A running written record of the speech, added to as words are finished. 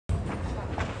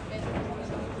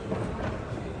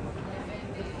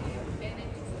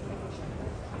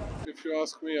you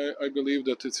ask me, I believe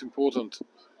that it's important.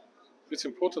 It's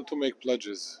important to make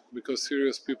pledges, because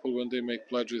serious people, when they make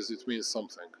pledges, it means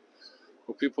something.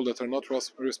 For people that are not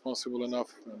responsible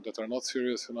enough and that are not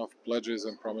serious enough, pledges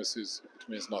and promises, it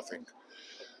means nothing.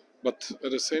 But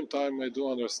at the same time, I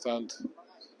do understand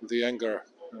the anger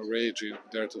and rage, I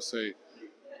dare to say,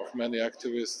 of many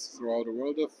activists throughout the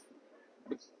world.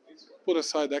 But put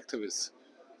aside activists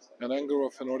and anger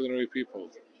of an ordinary people.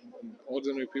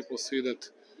 Ordinary people see that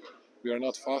we are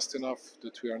not fast enough,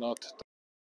 that we are not.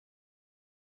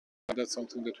 That's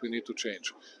something that we need to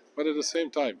change. But at the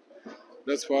same time,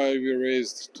 that's why we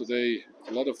raised today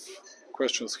a lot of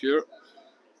questions here,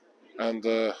 and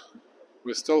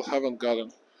we still haven't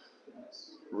gotten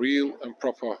real and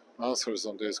proper answers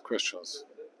on these questions.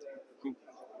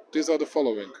 These are the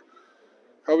following.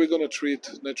 How are we going to treat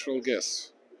natural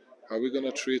gas? How are we going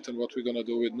to treat and what we're going to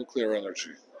do with nuclear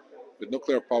energy, with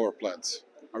nuclear power plants?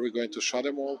 Are we going to shut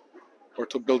them all or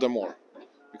to build them more?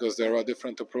 Because there are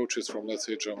different approaches from, let's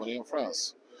say, Germany and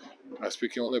France. I'm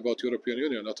speaking only about European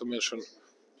Union, not to mention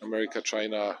America,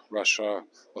 China, Russia,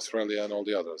 Australia, and all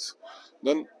the others.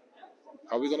 Then,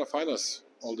 how are we going to finance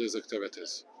all these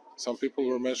activities? Some people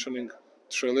were mentioning $1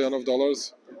 trillion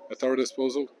at our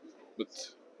disposal, but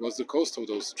what's the cost of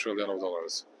those $1 trillion?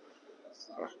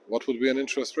 What would be an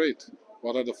interest rate?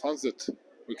 What are the funds that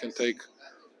we can take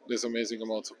these amazing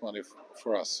amounts of money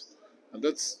for us? And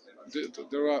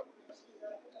there are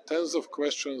tens of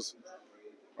questions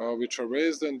which are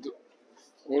raised, and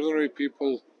ordinary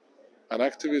people and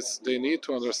activists, they need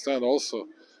to understand also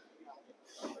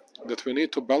that we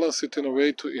need to balance it in a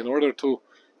way in order to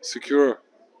secure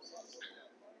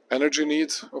energy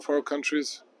needs of our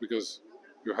countries, because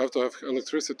you have to have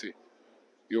electricity.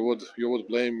 You would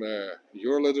blame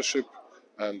your leadership,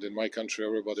 and in my country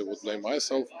everybody would blame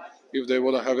myself if they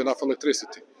wouldn't have enough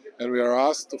electricity. And we are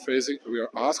asked to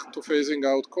phasing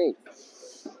out coal.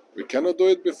 We cannot do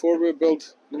it before we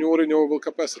build new renewable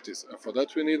capacities, and for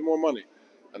that we need more money.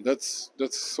 And that's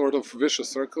sort of vicious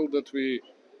circle that we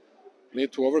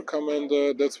need to overcome,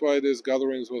 and that's why these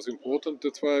gatherings was important.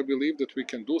 That's why I believe that we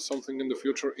can do something in the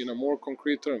future in a more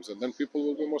concrete terms, and then people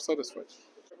will be more satisfied.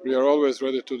 We are always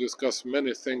ready to discuss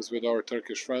many things with our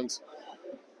Turkish friends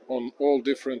on all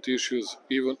different issues,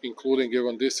 including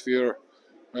even this sphere,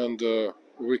 and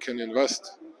we can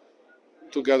invest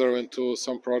together into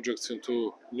some projects,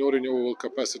 into new renewable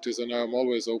capacities, and I am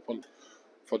always open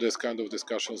for this kind of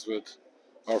discussions with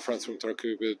our friends from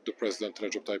Turkey, with the President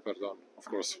Recep Tayyip Erdogan, of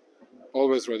course.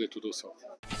 Always ready to do so.